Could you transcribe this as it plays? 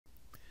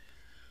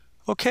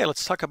Okay,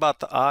 let's talk about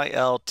the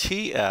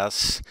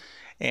ILTS,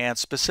 and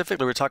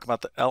specifically we're talking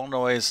about the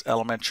Illinois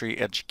Elementary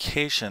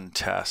Education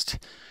Test.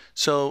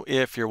 So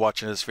if you're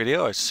watching this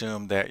video, I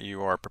assume that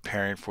you are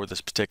preparing for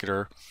this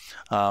particular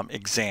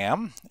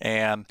exam.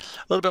 And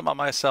a little bit about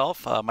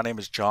myself. My name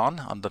is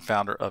John. I'm the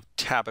founder of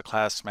Tablet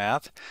Class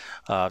Math,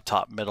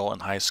 taught middle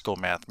and high school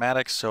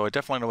mathematics. So I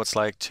definitely know what it's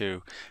like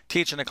to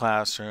teach in a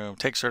classroom,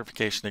 take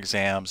certification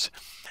exams.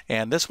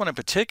 And this one in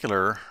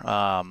particular,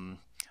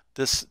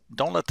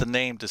 don't let the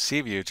name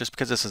deceive you. Just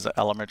because this is an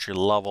elementary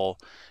level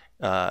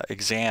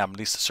exam, at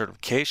least the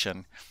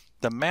certification,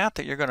 the math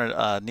that you're going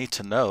to need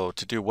to know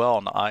to do well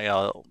in the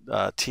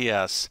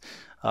ILTS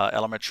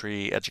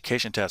Elementary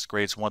Education Test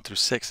grades 1 through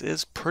 6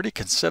 is pretty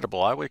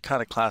considerable. I would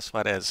kind of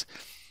classify it as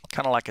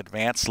kind of like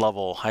advanced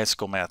level high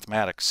school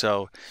mathematics.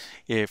 So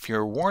if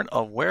you weren't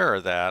aware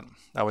of that,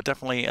 I would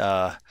definitely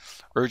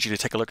urge you to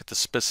take a look at the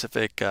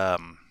specific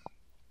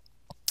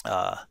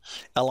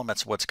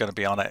elements of what's going to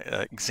be on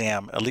an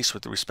exam, at least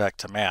with respect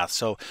to math.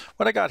 So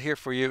what I got here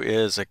for you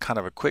is a kind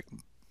of a quick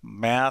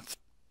math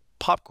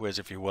pop quiz,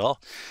 if you will,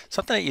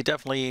 something that you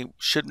definitely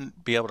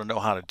shouldn't be able to know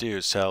how to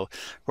do. So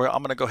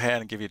I'm going to go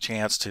ahead and give you a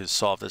chance to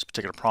solve this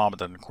particular problem, and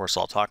then of course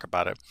I'll talk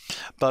about it.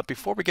 But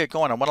before we get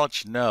going, I want to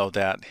let you know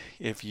that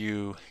if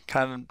you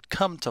kind of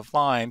come to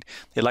find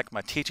they like my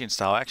teaching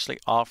style, I actually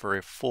offer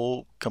a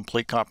full,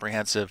 complete,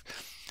 comprehensive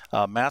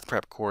math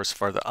prep course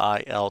for the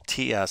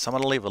ILTS. I'm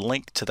going to leave a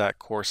link to that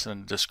course in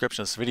the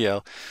description of this video.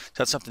 So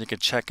that's something you can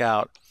check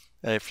out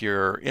if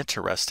you're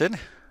interested.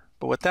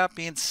 But with that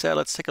being said,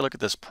 let's take a look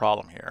at this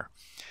problem here.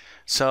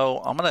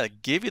 So I'm going to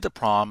give you the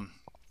problem,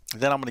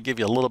 then I'm going to give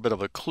you a little bit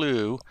of a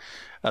clue,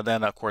 and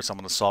then of course I'm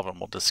going to solve it and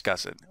we'll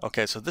discuss it.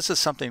 Okay, so this is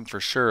something for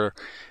sure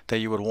that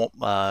you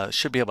would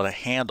should be able to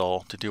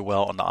handle to do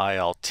well on the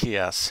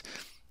ILTS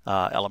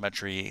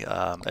elementary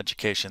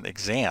education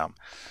exam.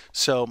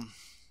 So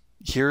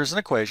here's an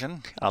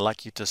equation. I'd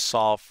like you to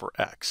solve for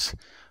x.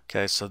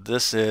 Okay, so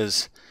this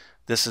is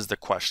the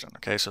question.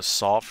 Okay, so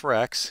solve for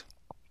x,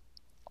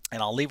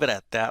 and I'll leave it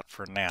at that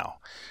for now.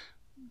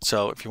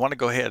 So if you want to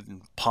go ahead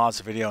and pause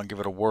the video and give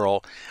it a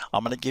whirl,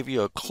 I'm going to give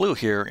you a clue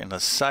here in a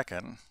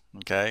second.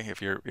 Okay,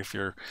 if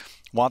you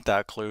want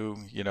that clue,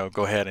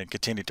 go ahead and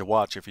continue to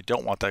watch. If you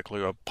don't want that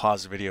clue, I'll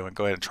pause the video and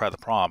go ahead and try the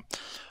problem.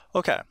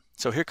 Okay,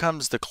 so here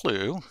comes the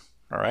clue.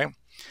 All right,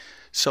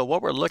 so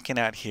what we're looking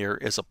at here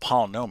is a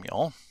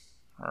polynomial.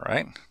 All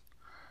right,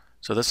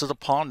 so this is a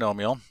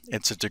polynomial.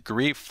 It's a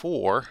degree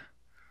 4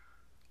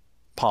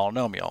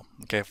 polynomial.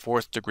 Okay,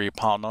 fourth degree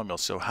polynomial.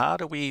 So how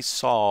do we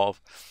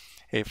solve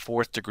a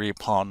fourth degree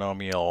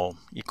polynomial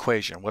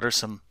equation? What are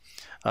some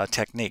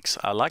techniques?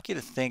 I'd like you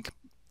to think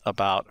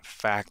about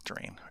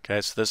factoring.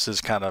 Okay, so this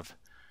is kind of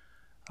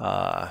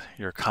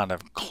your kind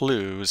of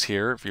clues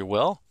here, if you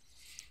will.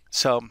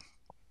 So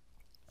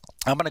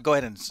I'm going to go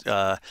ahead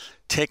and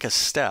take a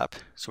step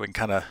so we can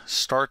kind of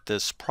start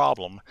this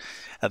problem,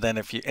 and then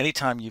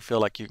anytime you feel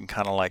like you can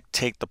kind of like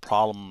take the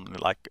problem,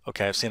 like,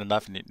 okay, I've seen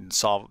enough, and you can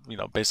solve,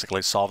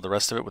 basically solve the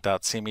rest of it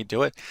without seeing me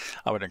do it,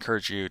 I would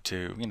encourage you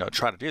to,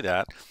 try to do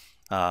that.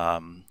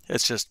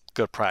 It's just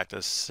good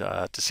practice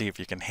to see if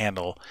you can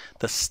handle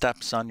the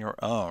steps on your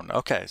own.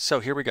 Okay,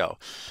 so here we go.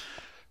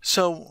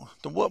 So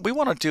what we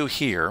want to do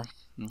here,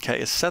 okay,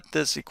 is set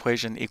this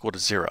equation equal to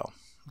 0.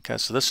 Okay,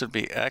 so this would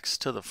be x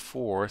to the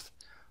 4th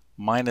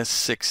minus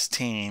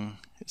 16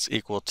 is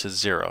equal to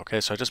 0. Okay,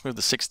 so I just moved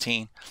the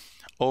 16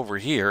 over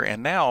here,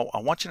 and now I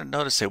want you to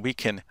notice that we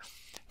can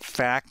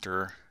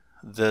factor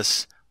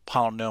this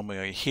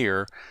polynomial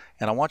here,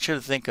 and I want you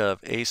to think of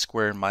a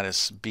squared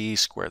minus b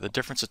squared, the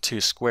difference of two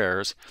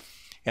squares,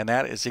 and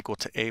that is equal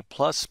to a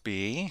plus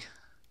b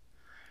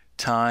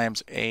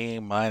times a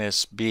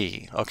minus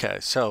b. Okay,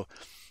 so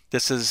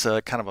this is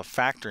kind of a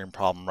factoring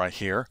problem right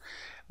here.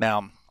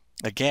 Now,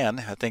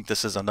 again, I think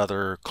this is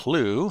another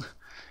clue.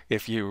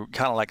 If you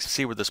kind of like to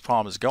see where this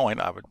problem is going,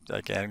 I would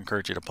again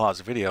encourage you to pause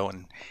the video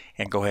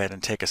and go ahead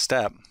and take a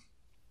step.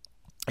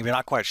 If you're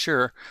not quite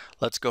sure,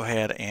 let's go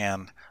ahead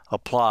and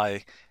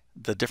apply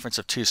the difference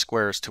of two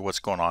squares to what's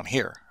going on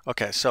here.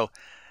 Okay, so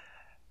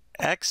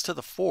x to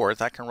the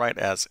 4th I can write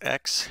as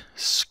x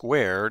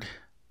squared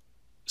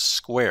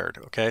squared.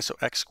 Okay, so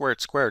x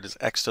squared squared is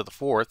x to the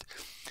 4th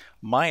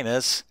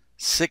minus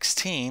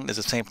 16 is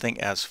the same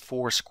thing as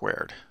 4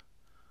 squared,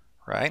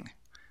 right?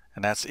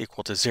 And that's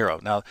equal to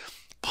 0. Now,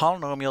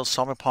 polynomials,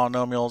 solving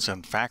polynomials,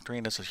 and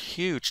factoring is a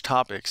huge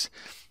topics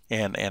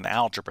in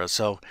algebra.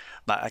 So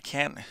I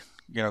can't,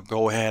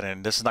 go ahead,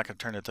 and this is not going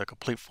to turn into a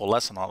complete full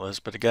lesson on this,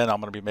 but again,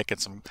 I'm going to be making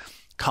some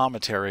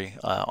commentary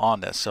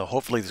on this. So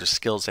hopefully these are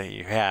skills that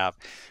you have.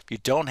 If you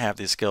don't have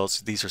these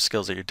skills, these are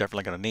skills that you're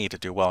definitely going to need to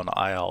do well in the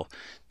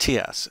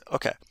ILTS.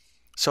 Okay,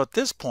 so at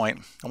this point,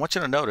 I want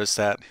you to notice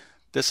that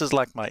this is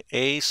like my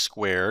a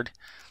squared,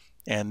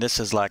 and this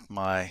is like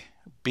my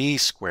b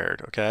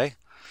squared. Okay,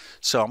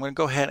 so I'm going to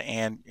go ahead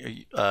and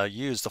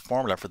use the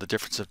formula for the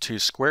difference of two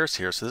squares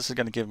here. So this is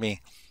going to give me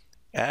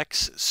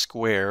x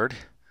squared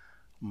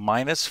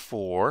minus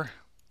 4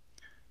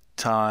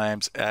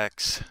 times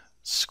x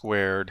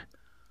squared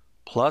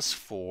plus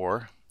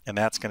 4 and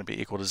that's going to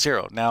be equal to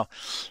 0. Now,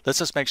 let's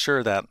just make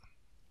sure that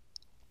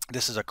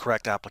this is a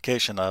correct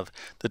application of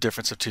the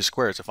difference of two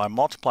squares. If I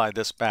multiply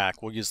this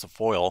back, we'll use the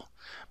FOIL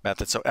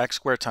method. So x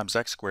squared times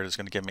x squared is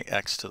going to give me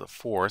x to the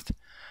 4th.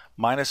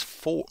 Minus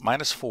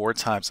 4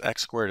 times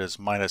x squared is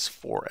minus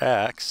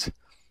 4x.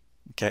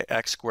 Okay,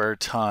 x squared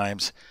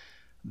times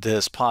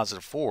this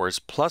positive 4 is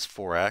plus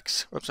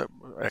 4x. Whoops,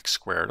 x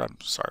squared. I'm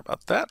sorry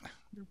about that.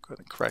 I'm going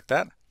to correct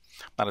that.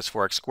 Minus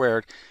 4x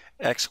squared.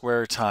 X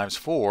squared times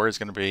 4 is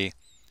going to be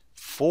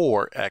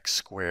 4x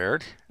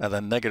squared, and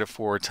then negative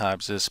 4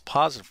 times this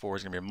positive 4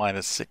 is going to be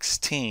minus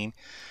 16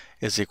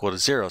 is equal to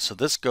 0. So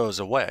this goes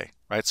away,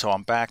 right? So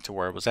I'm back to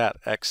where I was at.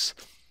 X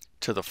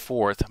to the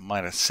 4th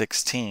minus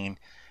 16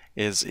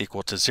 is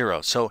equal to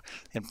 0. So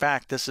in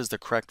fact, this is the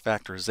correct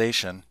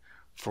factorization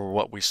for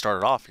what we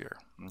started off here,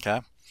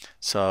 okay?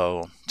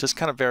 So just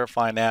kind of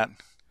verifying that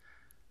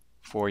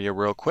for you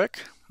real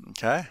quick,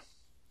 okay?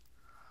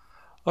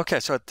 Okay,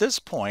 so at this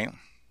point,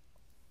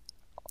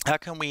 how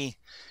can we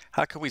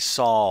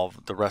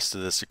solve the rest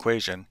of this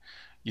equation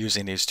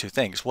using these two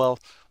things? Well,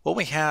 what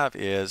we have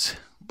is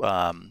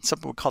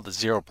something we call the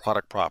zero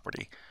product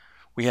property.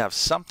 We have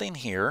something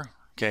here,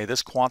 okay,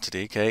 this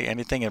quantity, okay,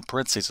 anything in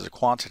parentheses is a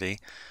quantity.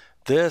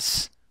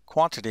 This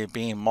quantity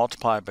being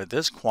multiplied by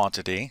this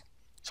quantity.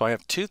 So I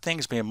have two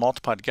things being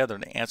multiplied together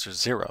and the answer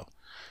is 0.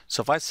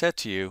 So if I said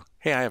to you,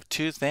 hey, I have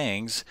two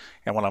things,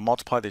 and when I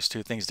multiply these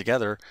two things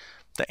together,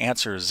 the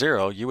answer is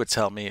 0, you would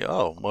tell me,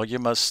 oh, well, you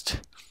must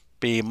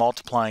be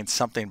multiplying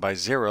something by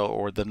 0,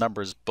 or the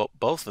numbers,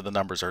 both of the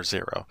numbers are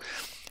 0.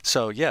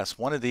 So yes,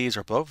 one of these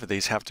or both of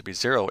these have to be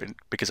 0,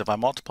 because if I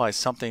multiply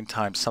something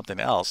times something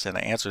else and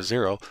the answer is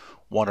 0,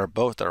 one or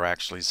both are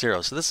actually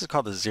 0. So this is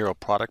called the zero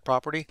product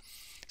property.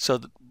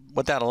 So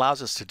what that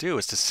allows us to do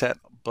is to set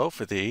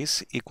both of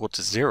these equal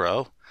to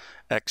 0.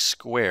 X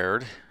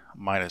squared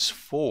minus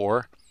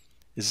 4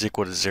 is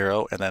equal to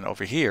 0, and then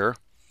over here,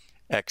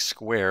 x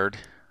squared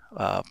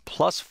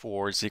plus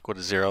 4 is equal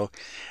to 0.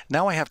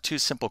 Now I have two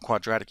simple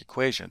quadratic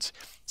equations.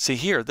 See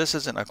here, this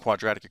isn't a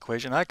quadratic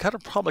equation. I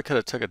probably could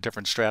have took a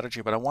different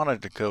strategy, but I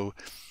wanted to go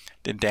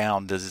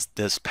down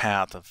this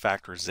path of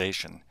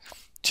factorization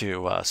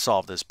to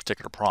solve this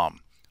particular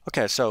problem.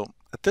 Okay, so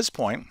at this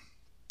point,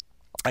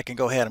 I can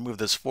go ahead and move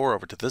this 4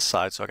 over to this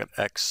side, so I got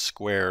x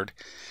squared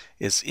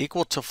is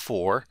equal to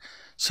 4.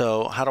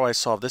 So how do I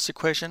solve this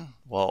equation?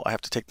 Well, I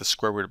have to take the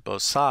square root of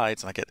both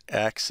sides, and I get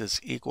x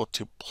is equal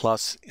to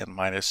plus and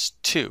minus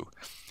 2.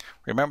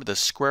 Remember, the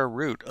square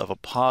root of a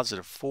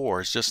positive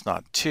 4 is just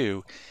not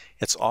 2,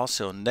 it's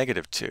also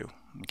negative 2.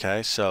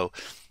 Okay, so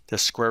the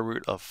square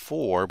root of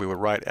 4 we would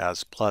write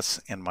as plus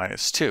and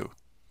minus 2.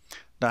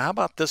 Now how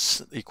about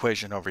this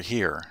equation over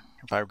here?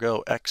 If I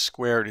go x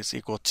squared is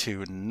equal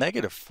to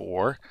negative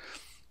 4,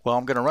 well,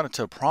 I'm going to run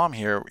into a problem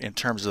here in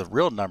terms of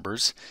real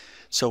numbers.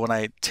 So when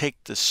I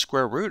take the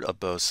square root of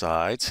both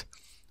sides,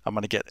 I'm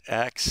going to get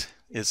x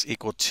is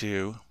equal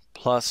to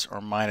plus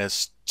or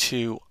minus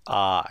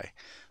 2i.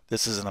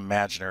 This is an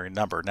imaginary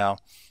number. Now,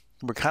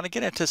 we're kind of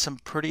getting into some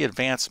pretty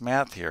advanced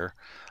math here.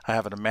 I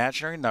have an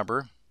imaginary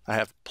number. I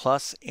have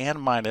plus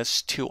and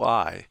minus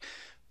 2i.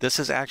 This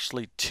is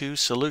actually two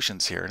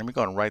solutions here. Let me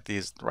go and write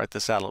this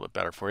out a little bit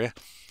better for you.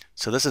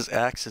 So this is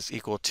x is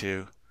equal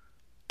to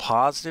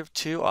positive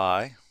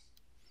 2i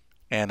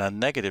and a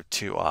negative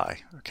 2i,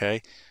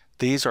 okay?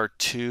 These are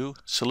two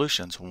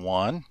solutions,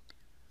 1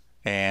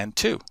 and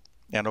 2.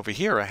 And over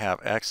here I have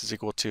x is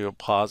equal to a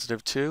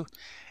positive 2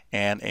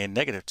 and a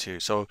negative 2.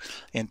 So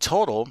in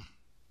total,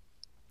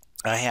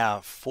 I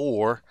have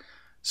 4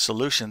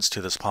 solutions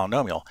to this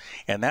polynomial.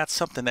 And that's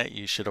something that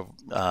you should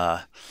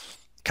have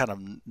kind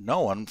of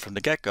known from the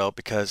get-go,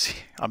 because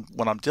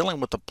when I'm dealing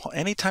with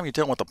anytime you're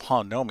dealing with a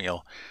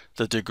polynomial,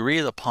 the degree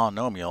of the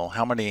polynomial,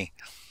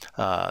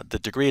 the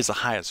degree is the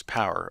highest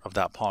power of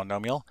that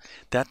polynomial.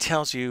 That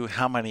tells you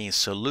how many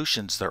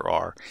solutions there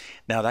are.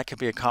 Now that could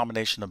be a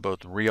combination of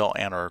both real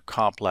and or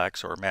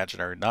complex or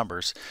imaginary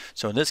numbers.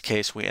 So in this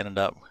case, we ended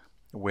up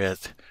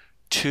with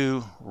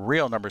 2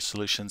 real number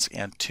solutions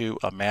and 2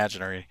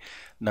 imaginary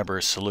number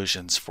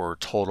solutions for a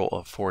total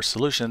of 4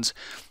 solutions,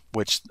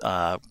 which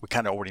we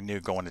kind of already knew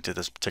going into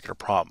this particular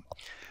problem.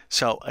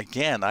 So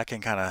again, I can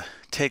kind of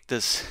take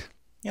this,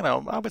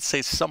 I would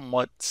say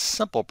somewhat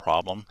simple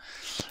problem,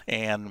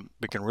 and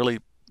we can really,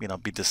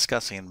 be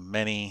discussing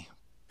many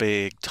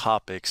big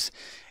topics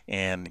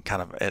in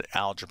kind of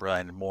algebra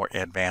and more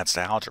advanced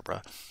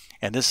algebra.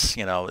 And this,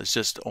 is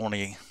just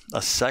only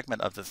a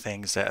segment of the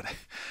things that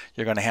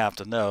you're going to have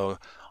to know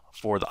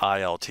for the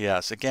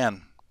ILTS.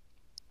 Again,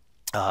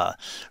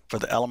 for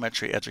the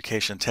elementary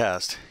education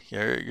test,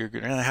 you're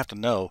going to have to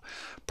know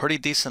a pretty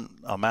decent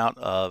amount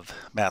of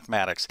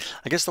mathematics.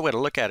 I guess the way to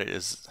look at it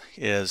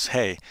is,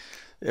 hey,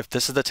 if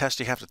this is the test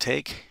you have to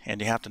take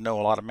and you have to know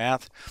a lot of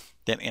math,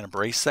 then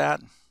embrace that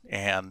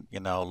and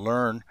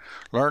learn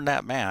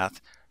that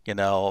math.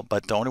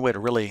 But the only way to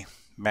really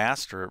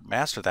master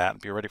that and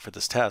be ready for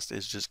this test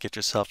is just get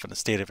yourself in a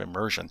state of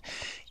immersion.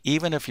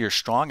 Even if you're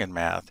strong in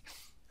math,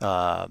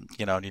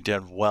 you know, and you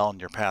did well in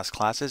your past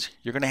classes,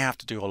 you're going to have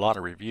to do a lot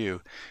of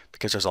review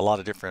because there's a lot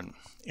of different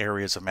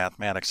areas of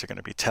mathematics you're going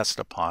to be tested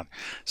upon.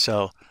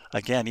 So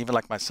again, even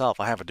like myself,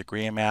 I have a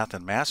degree in math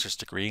and master's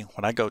degree.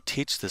 When I go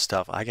teach this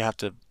stuff, I have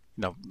to, you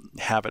know,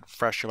 have it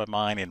fresh in my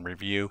mind and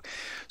review.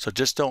 So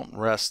just don't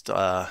rest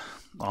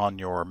on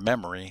your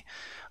memory.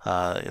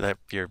 If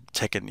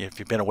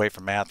you've been away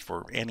from math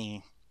for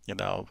any, you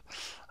know,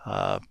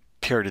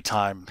 period of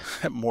time,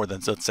 more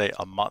than, let's say,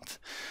 a month.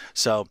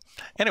 So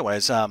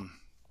anyways,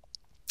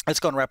 let's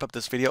go and wrap up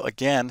this video.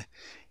 Again,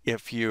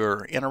 if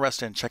you're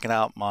interested in checking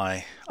out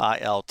my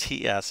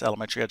ILTS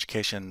Elementary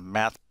Education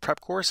Math Prep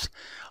course,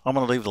 I'm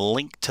going to leave the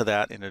link to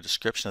that in the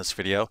description of this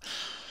video.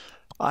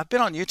 I've been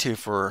on YouTube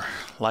for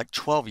like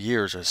 12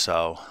 years or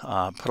so,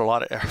 put a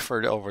lot of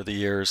effort over the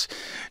years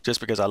just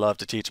because I love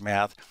to teach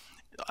math.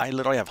 I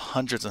literally have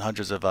hundreds and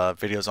hundreds of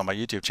videos on my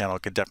YouTube channel.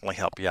 It could definitely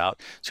help you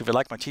out. So if you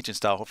like my teaching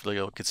style, hopefully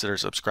you'll consider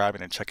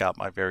subscribing and check out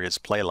my various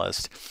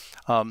playlists.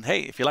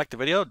 Hey, if you liked the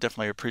video,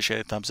 definitely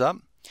appreciate a thumbs up.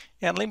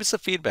 And leave me some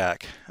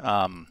feedback.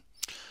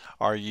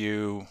 Are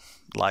you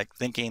like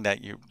thinking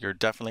that you're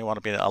definitely want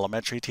to be an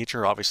elementary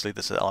teacher? Obviously,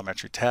 this is an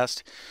elementary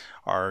test.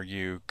 Are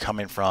you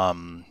coming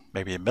from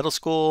maybe a middle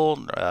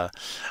school?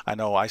 I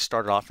know I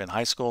started off in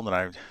high school, and then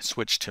I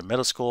switched to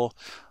middle school,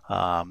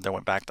 then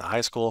went back to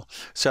high school.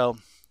 So,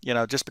 you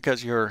know, just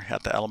because you're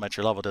at the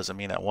elementary level doesn't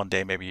mean that one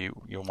day maybe you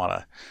want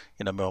to,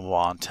 you know, move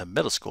on to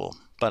middle school.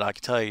 But I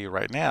can tell you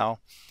right now,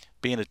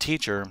 being a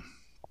teacher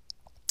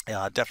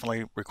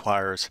definitely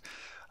requires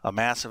a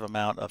massive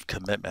amount of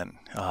commitment,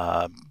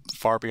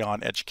 far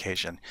beyond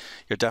education.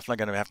 You're definitely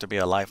going to have to be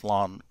a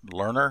lifelong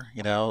learner.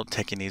 You know,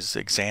 taking these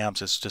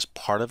exams is just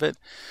part of it,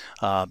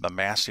 but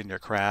mastering your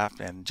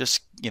craft and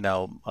just, you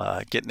know,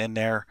 getting in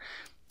there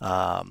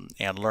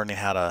and learning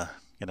how to,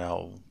 you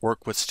know,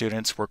 work with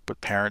students, work with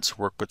parents,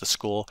 work with the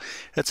school.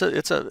 It's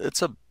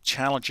a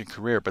challenging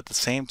career, but the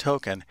same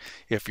token,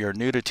 if you're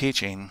new to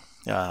teaching,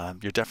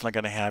 you're definitely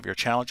going to have your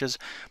challenges,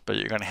 but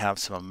you're going to have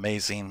some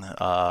amazing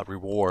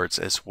rewards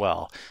as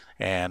well.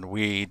 And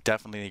we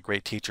definitely need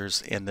great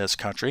teachers in this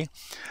country.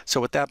 So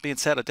with that being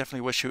said, I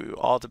definitely wish you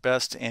all the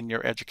best in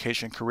your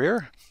education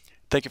career.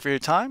 Thank you for your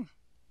time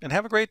and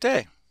have a great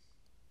day.